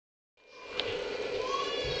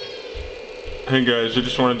Hey guys, I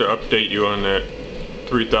just wanted to update you on that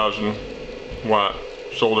 3000 watt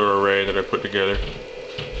solar array that I put together.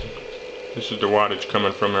 This is the wattage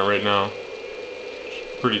coming from it right now.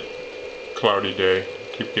 It's a pretty cloudy day.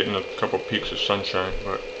 Keep getting a couple peaks of sunshine,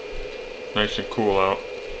 but nice and cool out.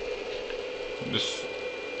 This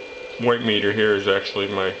white meter here is actually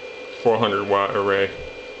my 400 watt array,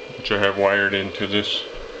 which I have wired into this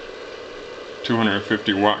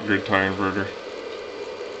 250 watt grid tie inverter.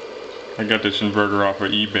 I got this inverter off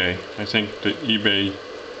of eBay. I think the eBay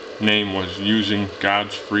name was Using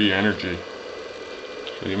God's Free Energy.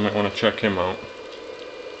 So you might want to check him out.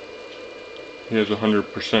 He has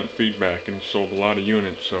 100% feedback and he sold a lot of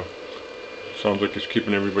units, so sounds like he's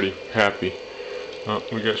keeping everybody happy.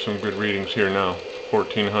 We got some good readings here now.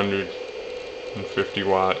 1450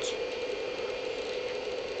 watts.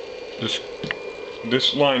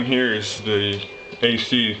 This line here is the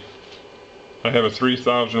AC. I have a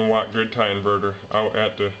 3000 watt grid tie inverter out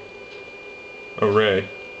at the array,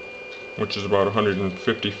 which is about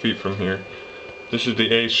 150 feet from here. This is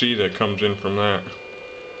the AC that comes in from that.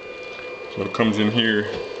 So it comes in here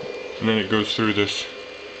and then it goes through this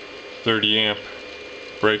 30 amp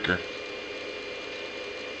breaker.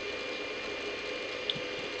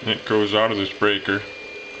 And it goes out of this breaker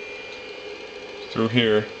through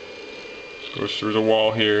here, goes through the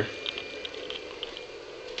wall here,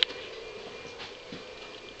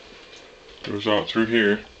 goes out through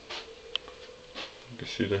here. You can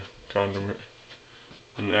see the conduit,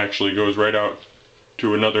 and it actually goes right out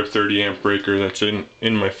to another 30 amp breaker that's in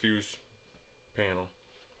my fuse panel.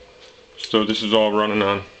 So this is all running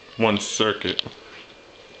on one circuit.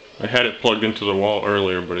 I had it plugged into the wall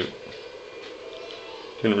earlier, but it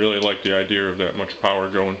didn't really like the idea of that much power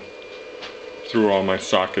going through all my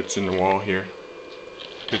sockets in the wall here.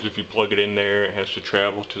 Because if you plug it in there, it has to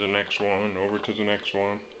travel to the next one, over to the next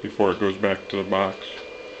one, before it goes back to the box.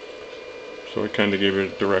 So I kind of gave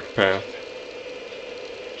it a direct path.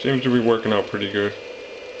 Seems to be working out pretty good.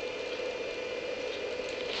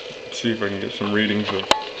 Let's see if I can get some readings of.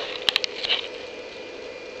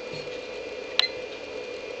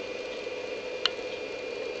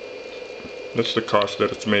 That's the cost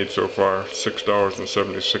that it's made so far,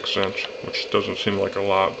 $6.76, which doesn't seem like a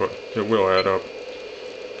lot, but it will add up.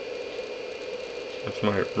 That's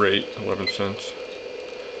my rate, 11 cents.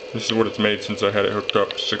 This is what it's made since I had it hooked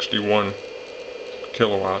up, 61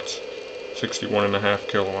 kilowatts, 61.5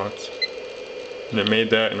 kilowatts. And it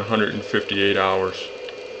made that in 158 hours.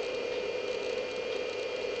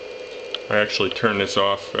 I actually turned this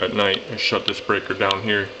off at night and shut this breaker down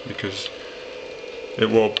here because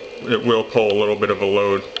it will pull a little bit of a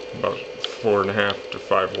load, about 4.5 to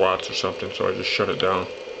 5 watts or something, so I just shut it down.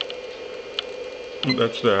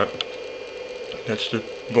 That's that. That's the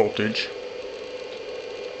voltage.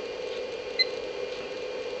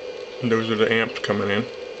 And those are the amps coming in.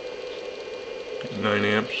 9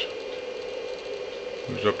 amps.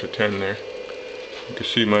 Goes up to 10 there. You can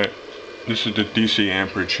see this is the DC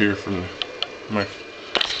amperage here from my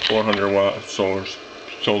 400 watt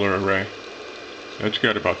solar array. So it's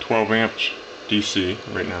got about 12 amps DC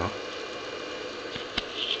right now.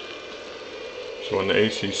 So on the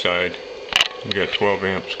AC side, you got 12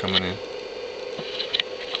 amps coming in.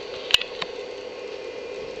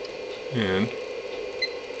 And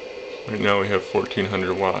right now we have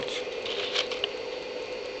 1400 watts.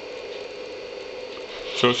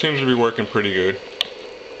 So it seems to be working pretty good.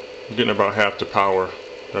 I'm getting about half the power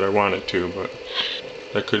that I wanted to, but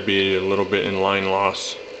that could be a little bit in line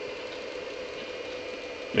loss.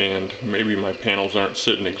 And maybe my panels aren't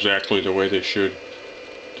sitting exactly the way they should.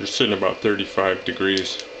 They're sitting about 35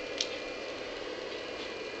 degrees.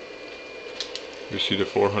 You see the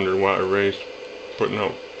 400 watt arrays putting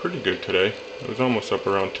out pretty good today. It was almost up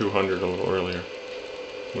around 200 a little earlier,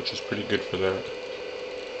 which is pretty good for that.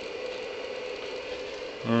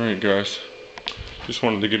 Alright guys, just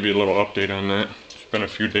wanted to give you a little update on that. It's been a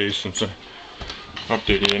few days since I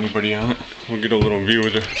updated anybody on it. We'll get a little view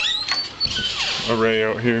of the array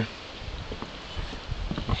out here.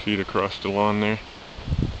 See it across the lawn there.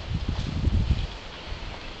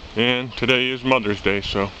 And today is Mother's Day,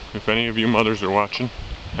 so if any of you mothers are watching,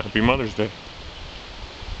 happy Mother's Day.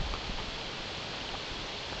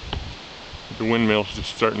 The windmill's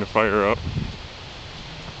just starting to fire up.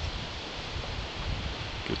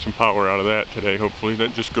 Get some power out of that today, hopefully.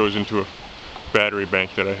 That just goes into a battery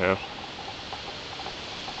bank that I have.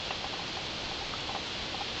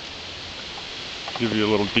 Give you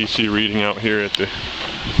a little DC reading out here at the...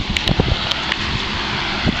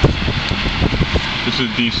 This is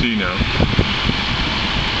DC now.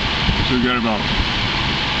 So we got about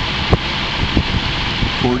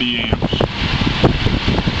 40 amps.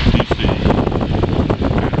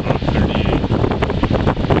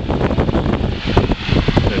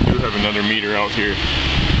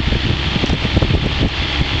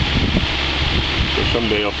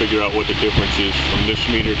 someday I'll figure out what the difference is from this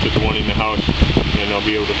meter to the one in the house, and I'll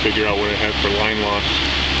be able to figure out what I have for line loss.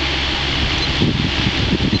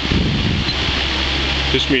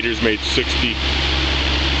 This meter's made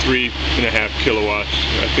 63.5 kilowatts.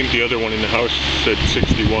 I think the other one in the house said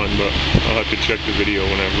 61, but I'll have to check the video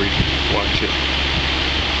when I watch it.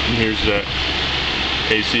 And here's that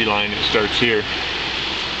AC line. It starts here,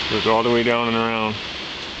 goes all the way down and around,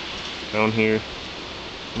 down here.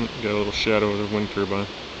 Got a little shadow of the wind turbine.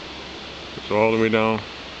 Goes all the way down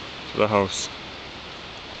to the house.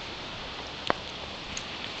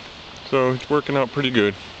 So it's working out pretty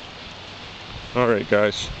good. Alright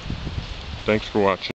guys, thanks for watching.